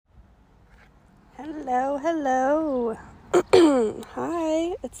Hello.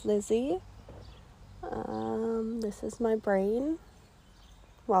 Hi, it's Lizzie. This is my brain.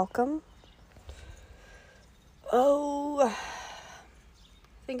 Welcome. I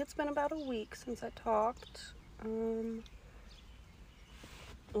think it's been about a week since I talked.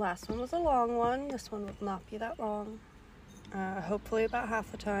 Last one was a long one. This one will not be that long. Hopefully about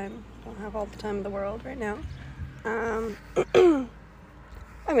half the time. Don't have all the time in the world right now.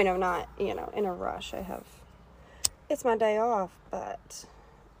 I mean, I'm not, in a rush. It's my day off, but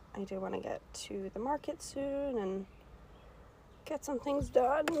I do want to get to the market soon and get some things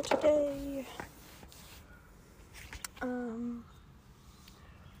done today.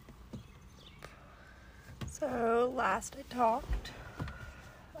 So last I talked,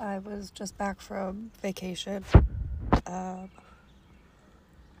 I was just back from vacation. I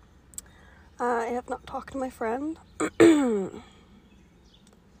have not talked to my friend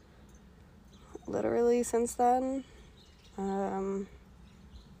literally since then.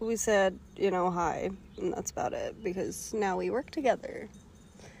 We said, hi, and that's about it, because now we work together.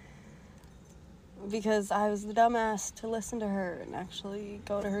 Because I was the dumbass to listen to her and actually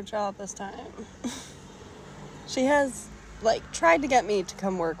go to her job this time. She has, tried to get me to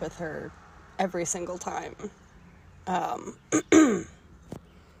come work with her every single time.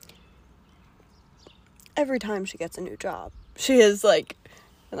 Every time she gets a new job, she is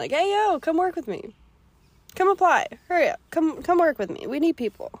hey, yo, come work with me. Come apply. Hurry up. Come work with me. We need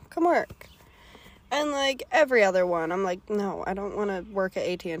people. Come work. And, every other one, I'm like, no, I don't want to work at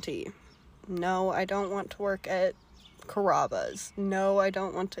AT&T. No, I don't want to work at Carrabba's. No, I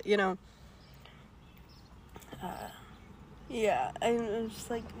don't want to, yeah, I'm just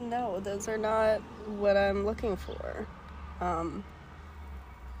no, those are not what I'm looking for.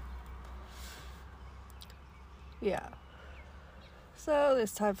 Yeah. So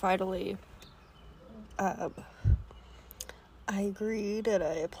this time, finally, I agreed and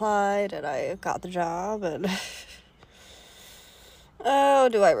I applied and I got the job and oh,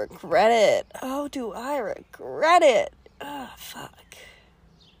 do I regret it? Oh, fuck.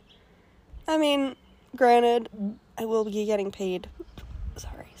 I mean, granted, I will be getting paid.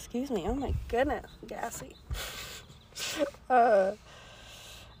 Sorry, excuse me. Oh my goodness, gassy.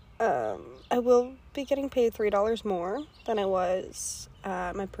 I will be getting paid $3 more than I was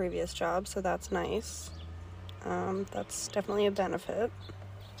at my previous job, so that's nice. That's definitely a benefit.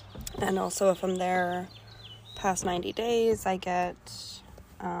 And also, if I'm there past 90 days, I get,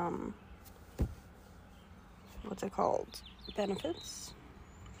 what's it called? Benefits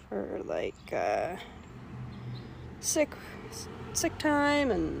for, sick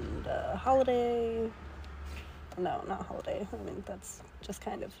time and holiday. No, not holiday. I mean, that's just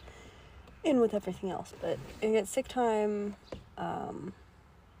kind of in with everything else. But I get sick time. What am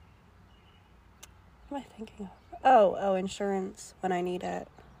I thinking of? Oh, insurance when I need it,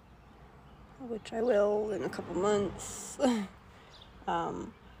 which I will in a couple months.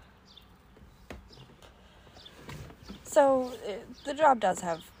 So the job does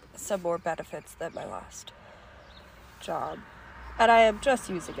have some more benefits than my last job. And I am just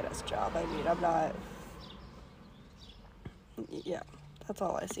using it as a job. I mean, I'm not... Yeah, that's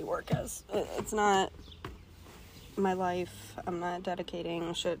all I see work as. It's not my life. I'm not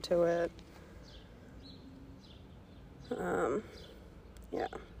dedicating shit to it. Yeah.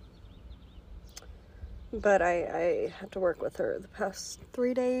 But I had to work with her the past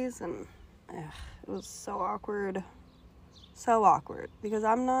 3 days, and it was so awkward. So awkward. Because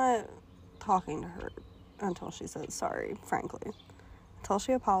I'm not talking to her until she says sorry, frankly. Until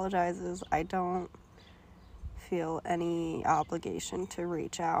she apologizes, I don't feel any obligation to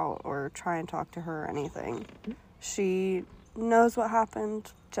reach out or try and talk to her or anything. She knows what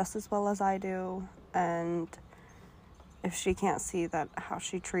happened just as well as I do, and if she can't see that how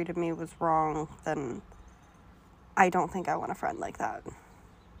she treated me was wrong, then I don't think I want a friend like that.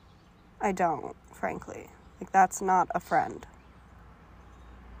 I don't, frankly. That's not a friend.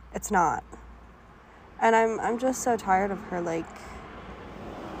 It's not. And I'm just so tired of her,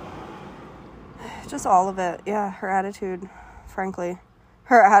 just all of it. Yeah, her attitude, frankly.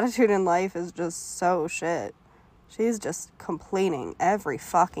 Her attitude in life is just so shit. She's just complaining every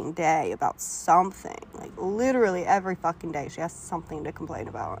fucking day about something. Literally every fucking day she has something to complain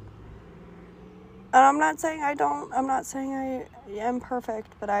about. And I'm not saying I am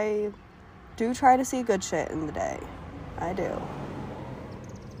perfect, but I do try to see good shit in the day. I do.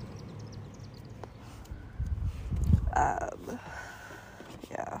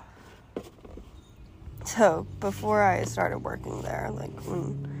 Yeah. So, before I started working there,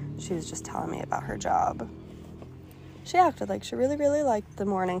 when she was just telling me about her job, she acted like she really, really liked the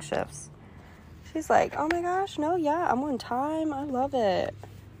morning shifts. She's like, oh my gosh, no, yeah, I'm on time. I love it.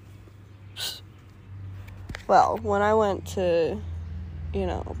 Well, when I went to,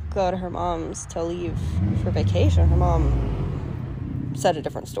 go to her mom's to leave for vacation, her mom said a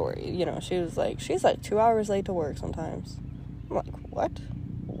different story. She was like, she's like 2 hours late to work sometimes. I'm like, what?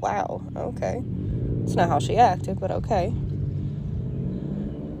 Wow, okay. It's not how she acted, but okay.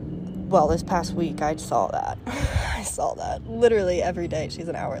 Well, this past week, I saw that. I saw that. Literally every day, she's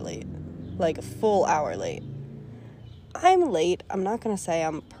an hour late. Like, a full hour late. I'm late. I'm not going to say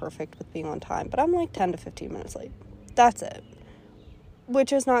I'm perfect with being on time, but I'm like 10 to 15 minutes late. That's it.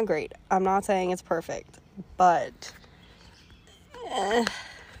 Which is not great. I'm not saying it's perfect, but I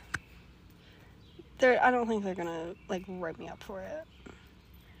don't think they're going to, like, write me up for it.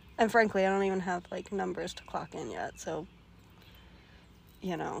 And frankly, I don't even have, like, numbers to clock in yet, so,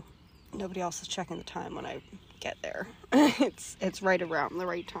 nobody else is checking the time when I get there. It's right around the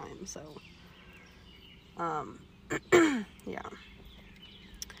right time, so, yeah.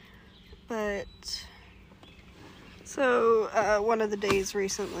 But, so, one of the days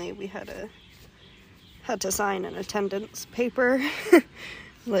recently, we had to sign an attendance paper,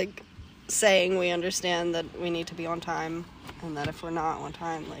 like, saying we understand that we need to be on time, and that if we're not on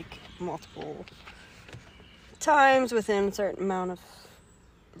time, like, multiple times within a certain amount of,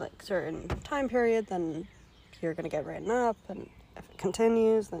 like, certain time period, then you're gonna get written up, and if it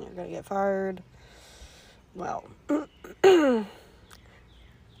continues, then you're gonna get fired. Well,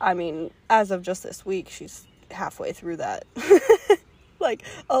 I mean, as of just this week, she's halfway through that, like,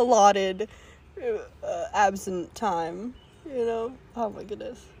 allotted absent time, Oh my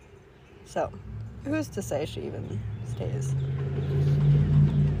goodness. So, who's to say she even stays?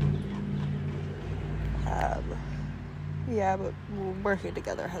 Yeah, but working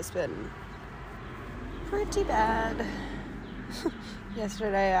together has been pretty bad.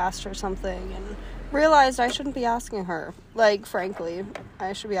 Yesterday I asked her something and realized I shouldn't be asking her. Like, frankly,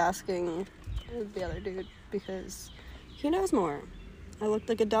 I should be asking the other dude because he knows more. I looked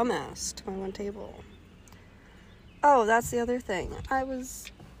like a dumbass to my one table. Oh, that's the other thing.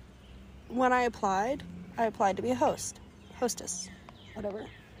 When I applied to be a hostess, whatever.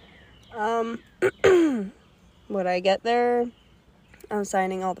 When I get there, I'm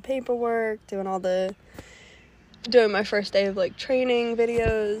signing all the paperwork, doing my first day of, like, training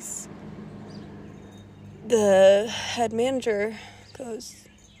videos. The head manager goes,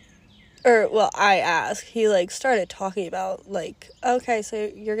 I asked, he, like, started talking about, like, okay,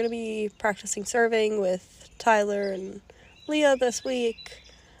 so you're gonna be practicing serving with Tyler and Leah this week.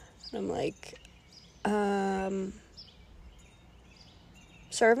 And I'm like,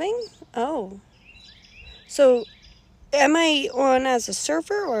 serving? Oh. So, am I on as a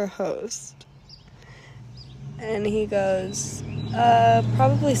server or a host? And he goes,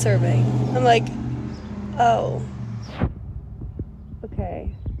 probably serving. I'm like, oh.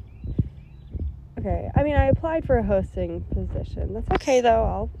 Okay. I mean, I applied for a hosting position. That's okay,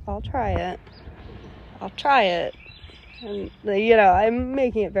 though. I'll try it. And, I'm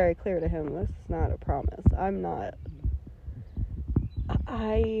making it very clear to him, this is not a promise. I'm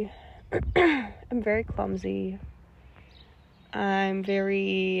very clumsy. I'm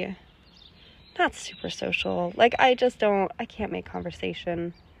very not super social. Like, I can't make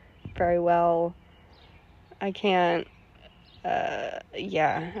conversation very well. I can't,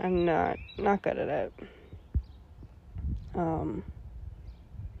 I'm not good at it.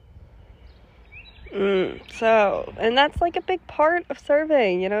 So, and that's, like, a big part of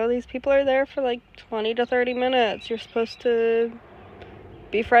serving, these people are there for, like, 20 to 30 minutes. You're supposed to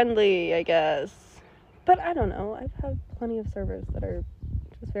be friendly, I guess. But I don't know. I've had plenty of servers that are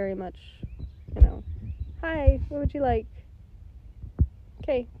just very much, hi, what would you like?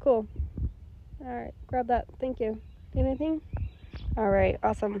 Okay, cool. Alright, grab that. Thank you. Need anything? Alright,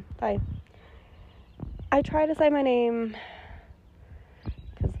 awesome. Bye. I try to say my name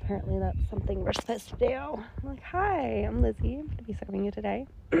because apparently that's something we're supposed to do. I'm like, hi, I'm Lizzie. I'm going to be serving you today.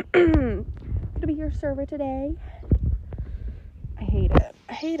 I'm going to be your server today. I hate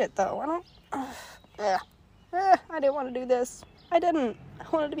it though. I didn't want to do this. I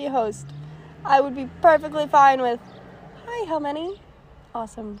wanted to be a host. I would be perfectly fine with, hi, how many?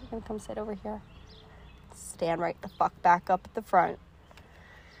 Awesome. You're going to come sit over here. Stand right the fuck back up at the front.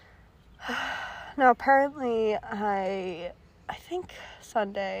 Now, apparently, I think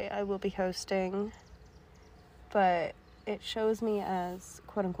Sunday I will be hosting, but it shows me as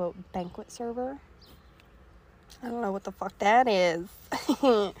quote-unquote banquet server. I don't know what the fuck that is.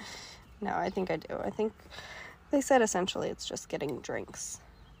 No, I think I do. I think they said essentially it's just getting drinks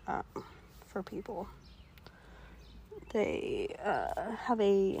for people. They have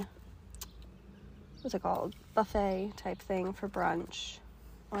a what's it called? Buffet type thing for brunch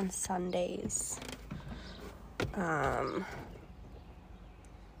on Sundays.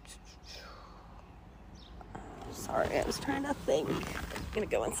 Sorry, I was trying to think. I'm gonna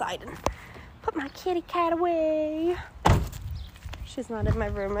go inside and put my kitty cat away. She's not in my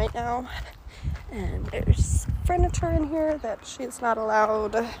room right now. And there's furniture in here that she's not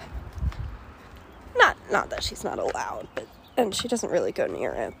allowed. Not that she's not allowed, but, and she doesn't really go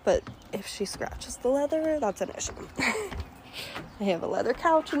near it, but if she scratches the leather, that's an issue. I have a leather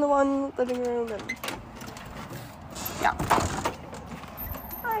couch in the one living room, and yeah.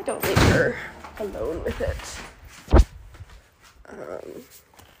 I don't leave her alone with it.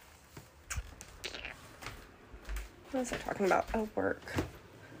 What was I talking about? Oh, work.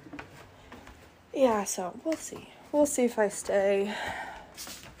 Yeah, so we'll see. We'll see if I stay.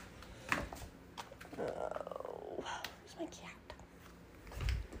 Oh, where's my cat?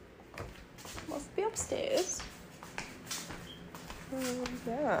 Must be upstairs.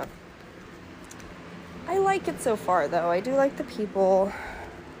 Yeah. I like it so far, though. I do like the people.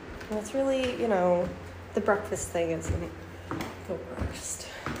 And it's really, the breakfast thing isn't the worst.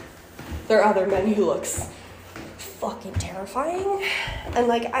 Their other menu looks fucking terrifying.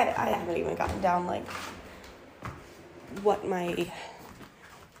 And, I haven't even gotten down,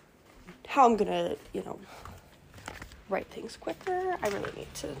 how I'm gonna, write things quicker. I really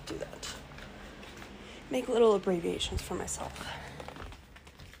need to do that. Make little abbreviations for myself.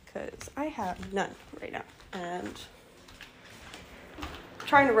 Because I have none right now. And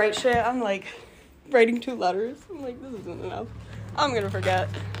trying to write shit, I'm, writing 2 letters. I'm like, this isn't enough. I'm gonna forget.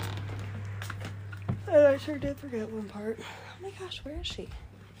 And I sure did forget one part. Oh my gosh, where is she?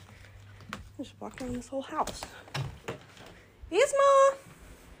 I just walked around this whole house. Yzma!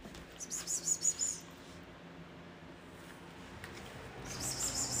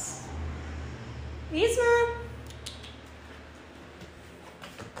 Yzma!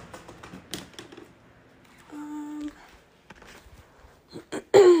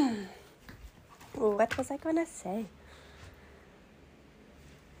 What was I gonna say?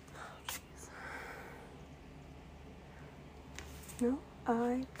 Oh, jeez. No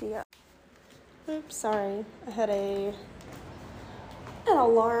idea. Oops, sorry. I had an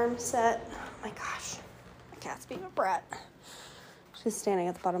alarm set. Oh my gosh. My cat's being a brat. She's standing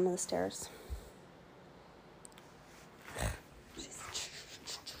at the bottom of the stairs.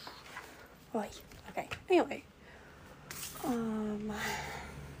 Okay. Anyway.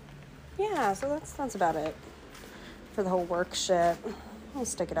 Yeah, so that's about it for the whole work shit. I'll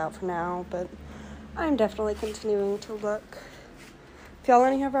stick it out for now, but I'm definitely continuing to look. If y'all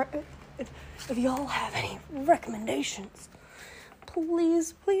if y'all have any recommendations,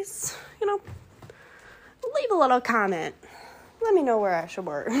 please, leave a little comment. Let me know where I should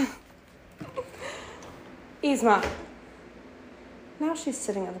work. Yzma. Now she's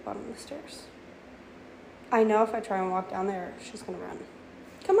sitting at the bottom of the stairs. I know if I try and walk down there, she's gonna run.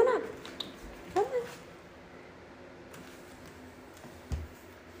 Come on up. Come on.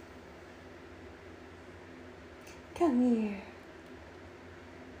 Come here.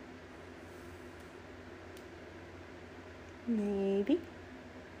 Maybe.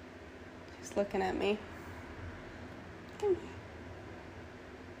 She's looking at me. Come here.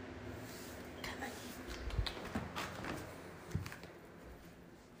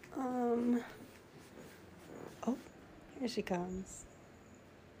 Come on. Oh, here she comes.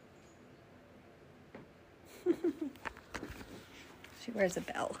 She wears a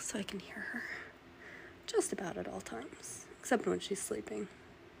bell so I can hear her just about at all times, except when she's sleeping.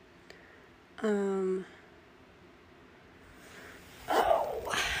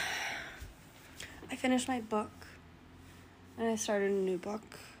 I finished my book, and I started a new book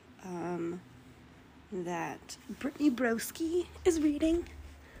that Brittany Broski is reading,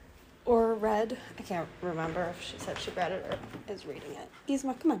 or read. I can't remember if she said she read it or is reading it.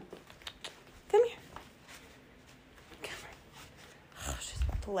 Yzma, come on. Come here. Come here. Oh, she's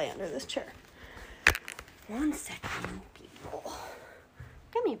about to lay under this chair. 1 second, people.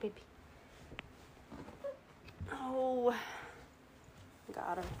 Come here, baby. Oh.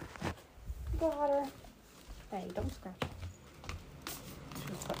 Got her. Hey, don't scratch her. She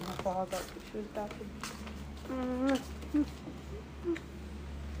was putting her claws up. She was about to.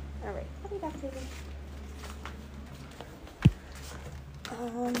 Alright, I'll be back, baby.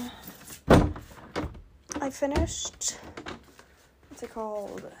 I finished. What's it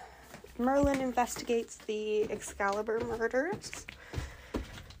called? Merlin Investigates the Excalibur Murders.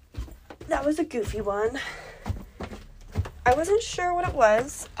 That was a goofy one. I wasn't sure what it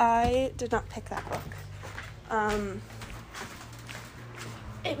was. I did not pick that book.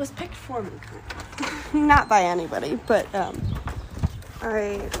 it was picked for me, not by anybody, but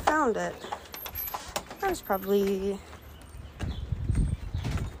I found it. I was probably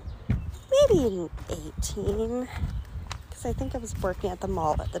maybe 18, because I think I was working at the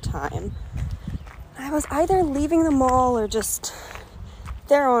mall at the time. I was either leaving the mall or just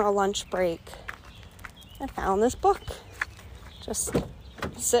there on a lunch break. I found this book, just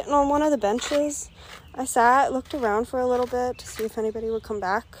sitting on one of the benches. I sat, looked around for a little bit to see if anybody would come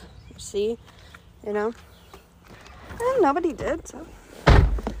back or see, you know. And nobody did, so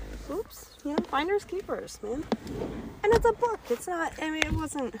oops, you know, finders keepers, man. And it's a book. It's not, I mean,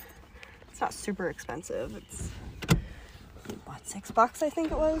 it's not super expensive. It's, what, $6 I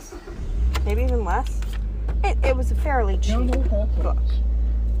think it was? Maybe even less. It was a fairly cheap book.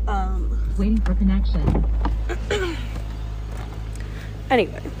 Waiting for connection.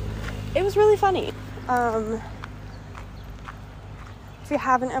 Anyway, it was really funny. If you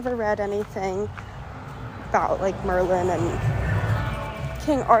haven't ever read anything about like Merlin and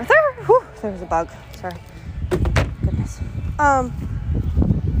King Arthur, whew, there was a bug. Sorry. Goodness.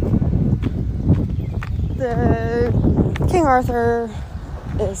 The King Arthur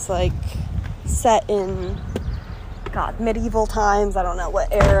is like set in, God, medieval times. I don't know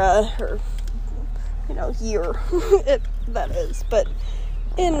what era or, you know, year that is, but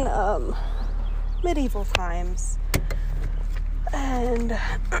in medieval times. And I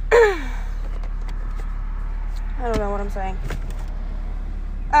don't know what I'm saying.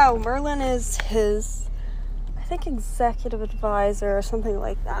 Oh, Merlin is his, I think, executive advisor or something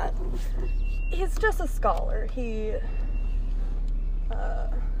like that. He's just a scholar. He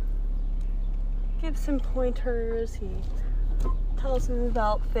gives him pointers. He tells him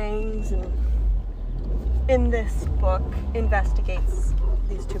about things, and in this book investigates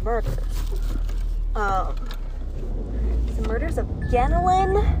these two murders. The murders of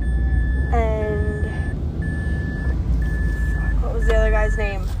Ganelin and what was the other guy's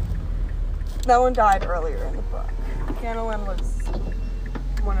name? That one died earlier in the book. Ganelin was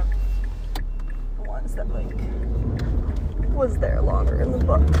one of the ones that like was there longer in the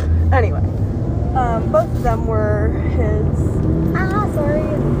book. Anyway, both of them were his. Sorry, I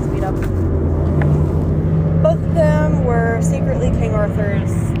need to speed up. Both of them were secretly King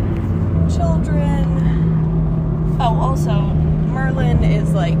Arthur's children. Oh, also, Merlin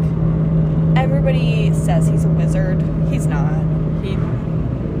is like, everybody says he's a wizard. He's not. He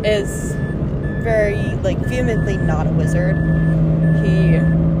is very, like, vehemently not a wizard. He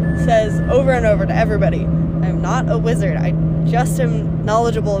says over and over to everybody, I'm not a wizard. I just am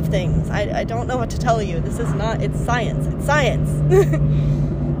knowledgeable of things. I don't know what to tell you. This is not, it's science. It's science.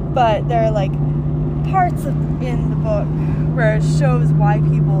 But there are, like, parts in the book where it shows why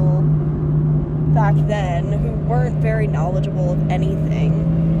people back then who weren't very knowledgeable of anything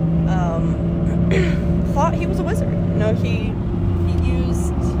thought he was a wizard. You know, he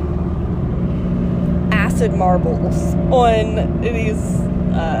used acid marbles on these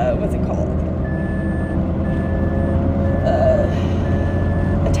what's it called,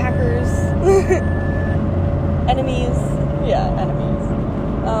 attackers. Enemies.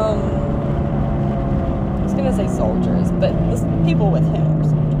 I was gonna say soldiers, but the people with him were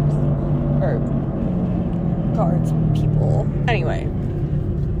soldiers. Or guards, people. Anyway.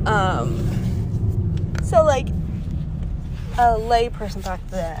 So, like, a lay person back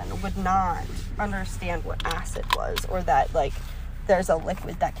then would not understand what acid was, or that, like, there's a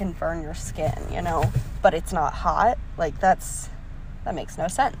liquid that can burn your skin, you know, but it's not hot. Like, that makes no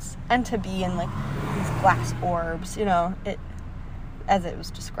sense. And to be in, like, these glass orbs, you know, it, as it was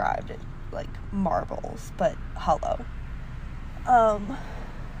described, it, like, marbles, but hollow.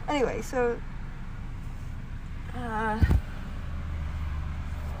 Anyway, so,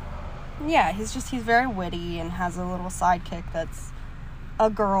 yeah, he's very witty and has a little sidekick that's a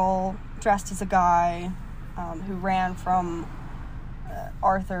girl dressed as a guy, who ran from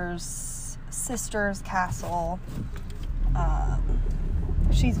Arthur's sister's castle.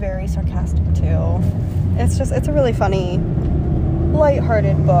 She's very sarcastic too. It's a really funny,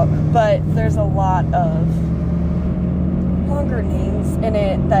 lighthearted book, but there's a lot of longer names in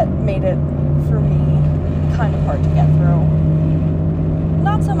it that made it, for me, kind of hard to get through.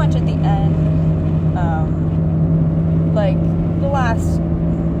 Not so much at the end. Like, the last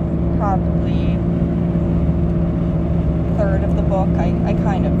probably third of the book, I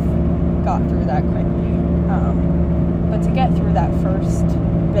kind of got through that quickly. But to get through that first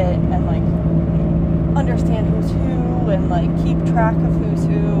bit and, like, understand who's who and, like, keep track of who's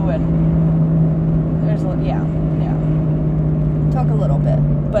who, and there's, yeah. Took a little bit,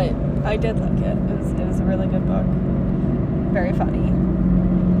 but I did like it. It was a really good book. Very funny.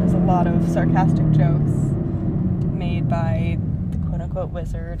 lot of sarcastic jokes made by the quote-unquote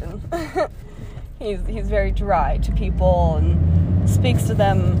wizard, and he's very dry to people and speaks to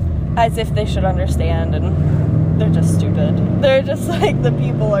them as if they should understand, and they're just stupid. They're just like, the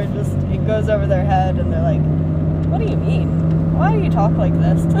people are just, it goes over their head, and they're like, what do you mean? Why do you talk like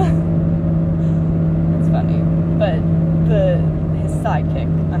this? It's funny, but his sidekick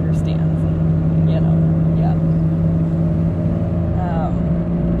understands, and, you know, yeah.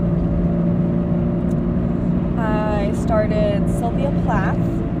 I started Sylvia Plath,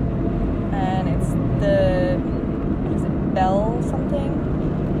 and it's what is it, Bell something?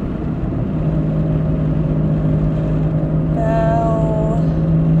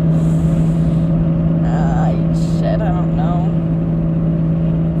 I don't know.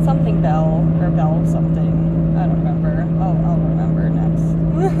 Something Bell, or Bell something. I don't remember. I'll remember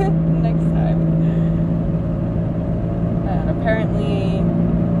next time. And apparently,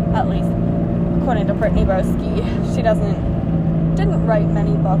 at least according to Brittany Broski, she didn't write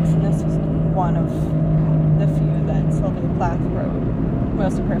many books, and this was one of the few that Sylvia Plath wrote.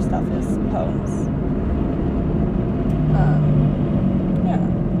 Most of her stuff is poems. Yeah.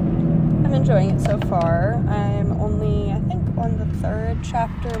 I'm enjoying it so far. I'm only, I think, on the 3rd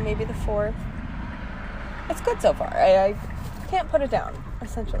chapter, maybe the 4th. It's good so far. I can't put it down,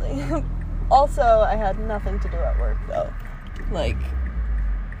 essentially. Also, I had nothing to do at work, though. Like,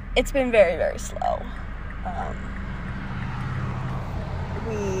 it's been very, very slow.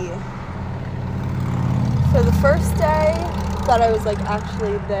 So the first day that I was, like,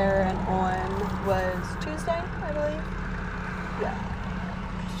 actually there and on was Tuesday, I believe. Yeah.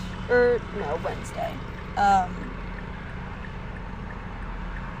 Wednesday.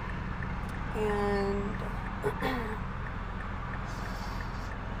 And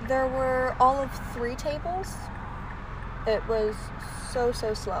there were all of 3 tables. It was so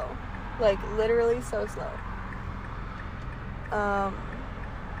slow. Like, literally so slow.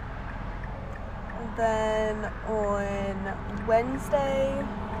 Then on Wednesday,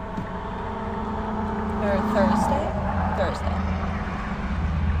 or Thursday,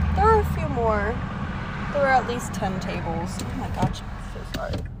 there were a few more. There were at least 10 tables. Oh my gosh, I'm so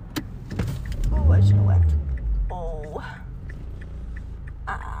sorry. Oh, I should have went. Oh.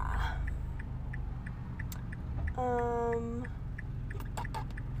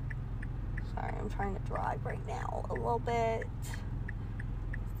 Sorry, I'm trying to drive right now a little bit.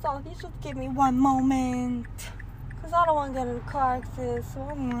 So you just give me one moment. Because I don't want to get in a car accident. So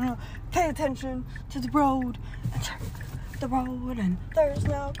I'm going to pay attention to the road. The road, and there's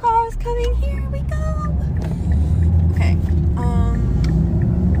no cars coming. Here we go. Okay.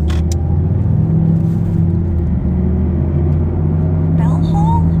 Bell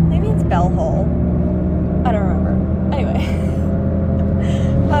Hall? Maybe it's Bell Hall. I don't remember. Anyway.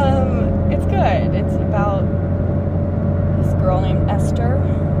 It's good. It's about this girl named Esther,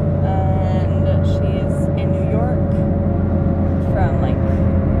 and she's in New York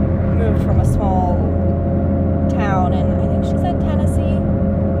moved from a small town, and I think she said Tennessee.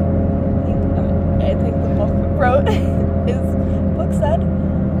 I think the book wrote his book said.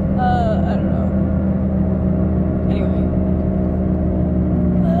 I don't know. Anyway.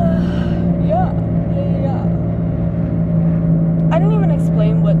 Yeah. I didn't even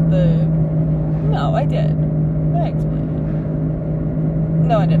explain what No, I did. I explained.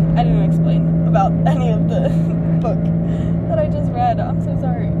 No, I didn't. I didn't explain about any of the book that I just read. I'm so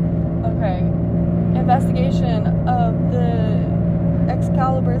sorry. Okay. Investigation of the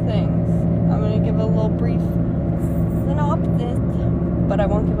Excalibur things. I'm going to give a little brief synopsis, but I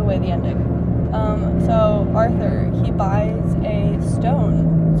won't give away the ending. So Arthur, he buys a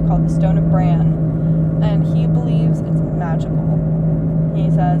stone. It's called the Stone of Bran, and he believes it's magical. He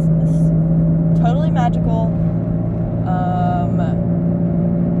says it's totally magical.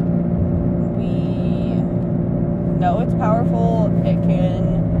 We know it's powerful. It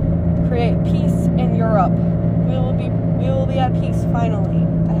can create peace in Europe. We will be at peace finally.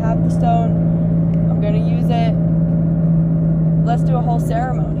 I have the stone. I'm going to use it. Let's do a whole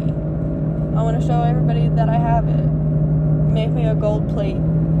ceremony. I want to show everybody that I have it. Make me a gold plate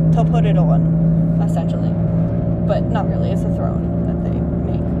to put it on, essentially. But not really. It's a throne that they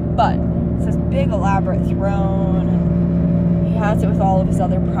make. But it's this big elaborate throne, and he has it with all of his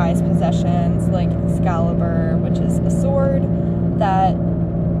other prized possessions, like Excalibur, which is a sword that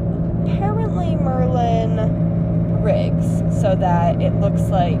apparently Merlin rigs so that it looks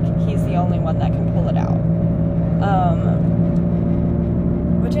like he's the only one that can pull it out.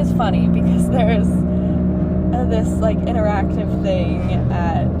 Which is funny because there's this like interactive thing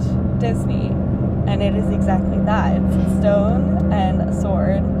at Disney, and it is exactly that. It's a stone and a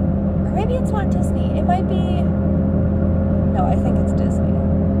sword, not Disney. It might be... No, I think it's Disney.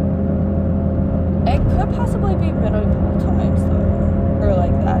 It could possibly be medieval times, though. Or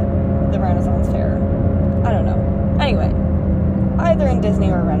like that, the Renaissance Fair. I don't know. Anyway, either in Disney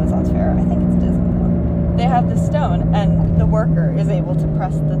or Renaissance Fair. I think it's Disney, though. They have this stone, and the worker is able to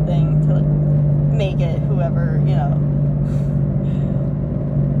press the thing to make it whoever, you know,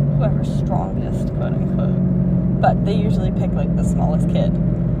 whoever's strongest, quote unquote. But they usually pick like the smallest kid,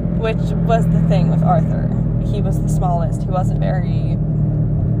 which was the thing with Arthur. He was the smallest. He wasn't very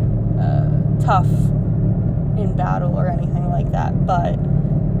tough in battle or anything like that, but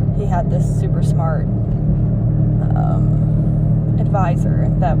he had this super smart advisor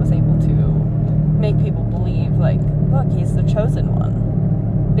that was able to make people believe, like, look, he's the chosen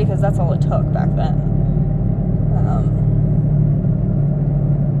one, because that's all it took back then.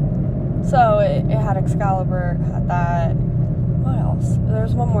 So it had Excalibur, it had that. What else?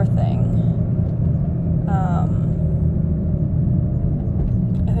 There's one more thing.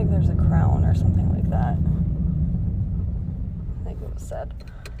 I think there's a crown or something like that. I think it was said.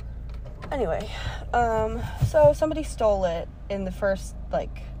 Anyway, so somebody stole it in the first,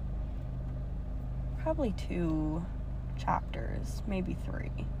 like, probably 2 chapters, maybe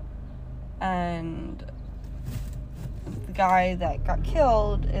 3. And the guy that got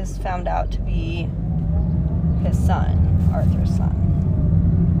killed is found out to be his son, Arthur's son.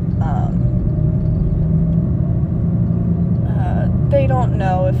 They don't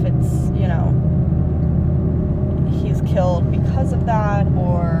know if it's, you know, he's killed because of that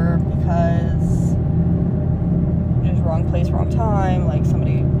or because just wrong place, wrong time, like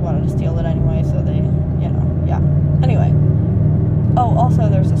somebody wanted to steal it anyway, so they, you know, yeah. Anyway. Oh, also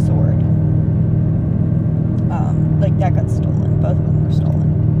there's a sword. Like that got stolen. Both of them were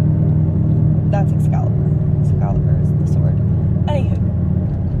stolen. That's Excalibur. Excalibur is the sword. Anywho.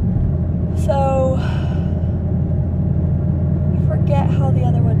 So, you forget how the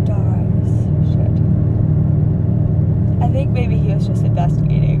other one dies. Shit. I think maybe he was just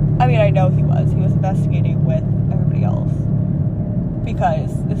investigating. I mean, I know he was. He was investigating with everybody else.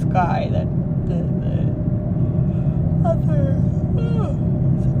 Because this guy that, the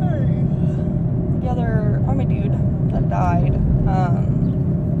other army dude that died,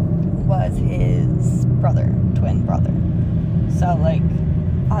 was his brother, twin brother. So, like,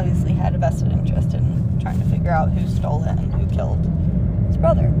 obviously had a vested interest in trying to figure out who stole it and who killed his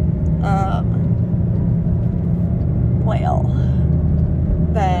brother. Well,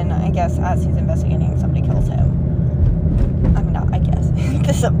 then I guess as he's investigating, somebody kills him. I mean, not I guess.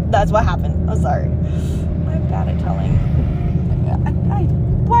 That's what happened. I'm sorry. I'm bad at telling.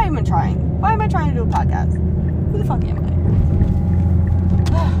 Why am I trying? Why am I trying to do a podcast? Who the fuck am I?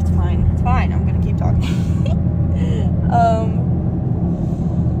 It's fine. It's fine. I'm gonna keep talking.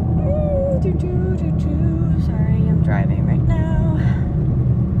 Sorry, I'm driving right now.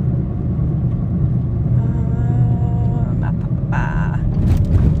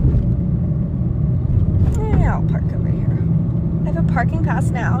 Yeah, I'll park over here. I have a parking pass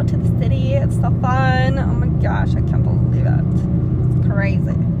now to the city. It's so fun. Oh my gosh, I can't believe it. It's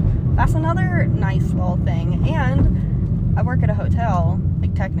crazy. That's another nice little thing. And I work at a hotel.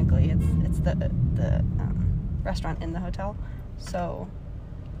 Like, technically, it's the restaurant in the hotel. So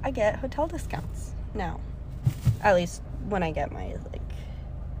I get hotel discounts now. At least when I get my, like,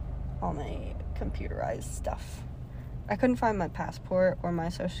 all my computerized stuff. I couldn't find my passport or my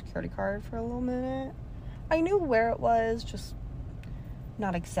social security card for a little minute. I knew where it was, just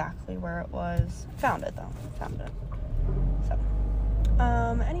not exactly where it was. Found it, though. Found it. So,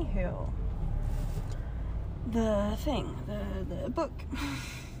 anywho. The thing, the book.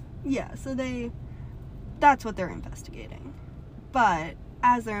 Yeah, so that's what they're investigating. But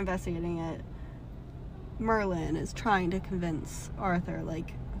as they're investigating it, Merlin is trying to convince Arthur,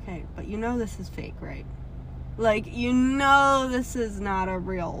 like, okay, but you know this is fake, right? Like, you know this is not a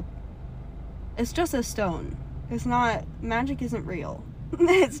real... It's just a stone. It's not... Magic isn't real.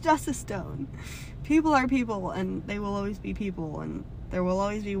 It's just a stone. People are people, and they will always be people, and there will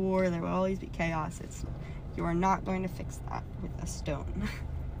always be war, there will always be chaos. You are not going to fix that with a stone.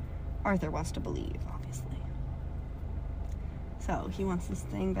 Arthur wants to believe, obviously. So, he wants this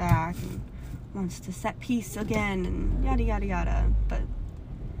thing back, and wants to set peace again, and yada yada yada. But,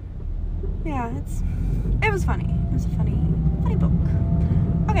 yeah, it was funny. It was a funny book.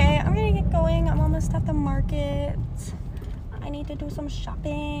 Okay, I'm gonna get going. I'm almost at the market. I need to do some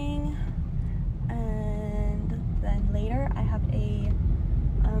shopping. And then later I have a,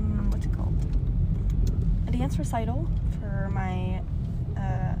 what's it called? A dance recital for my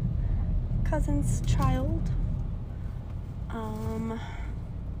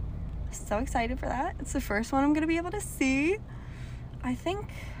so excited for that. It's the first one I'm gonna be able to see. I think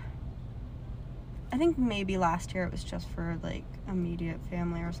maybe last year it was just for like immediate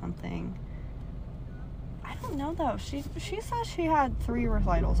family or something. I don't know though. She said she had 3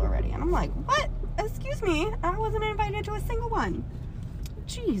 recitals already, and I'm like, what? Excuse me, I wasn't invited to a single one.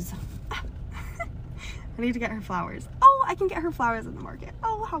 Jeez. I need to get her flowers. Oh, I can get her flowers at the market.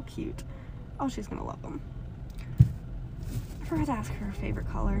 Oh, how cute. Oh, she's gonna love them. I forgot to ask her her favorite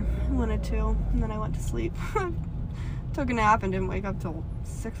color. I wanted to, and then I went to sleep. Took a nap and didn't wake up till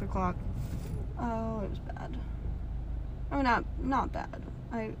 6 o'clock. Oh, it was bad. Oh, not bad.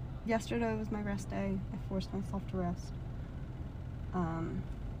 Yesterday was my rest day. I forced myself to rest. But,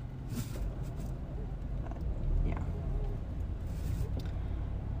 yeah.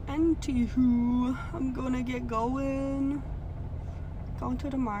 Anywho, I'm gonna get going. Going to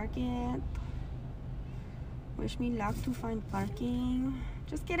the market. Wish me luck to find parking.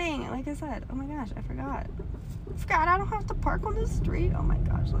 Just kidding. Like I said, oh my gosh, I forgot. I don't have to park on the street. Oh my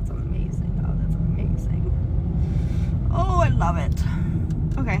gosh, that's amazing. Oh, that's amazing. Oh, I love it.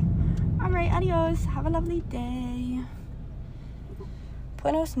 Okay. Alright, adios. Have a lovely day.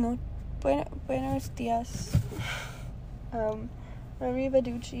 Buenos dias.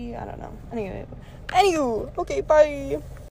 Arrivederci. I don't know. Anyway. Okay, bye.